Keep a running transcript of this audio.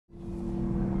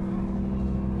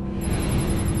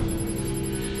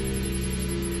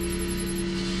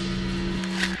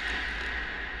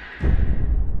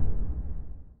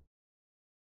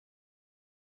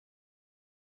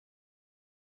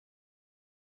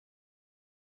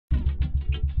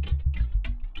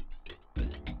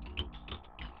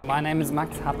My name is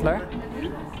Hattler.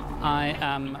 I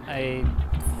am a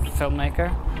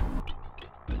filmmaker.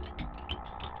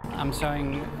 I'm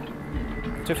showing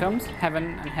two films,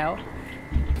 Heaven and Hell.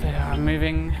 They are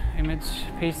moving image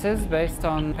pieces based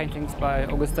on paintings by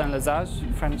Augustin lesage,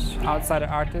 French outsider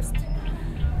artist,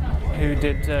 who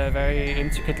did very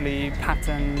intricately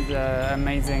patterned,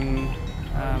 amazing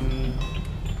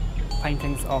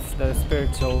paintings of the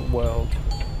spiritual world.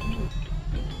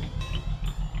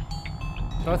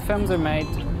 Both films are made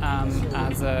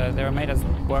they were made as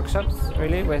workshops,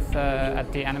 really, with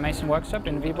at the animation workshop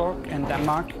in Viborg in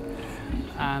Denmark,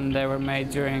 and they were made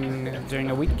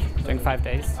during a week, during 5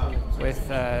 days, with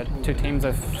two teams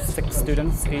of 6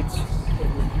 students each.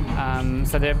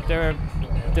 So they were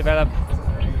developed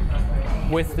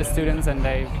with the students, and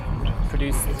they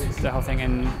produced the whole thing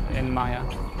in Maya.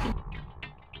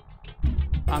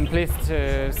 I'm pleased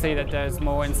to see that there's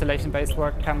more installation-based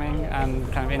work coming and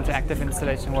kind of interactive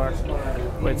installation work,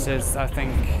 which is, I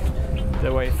think,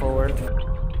 the way forward.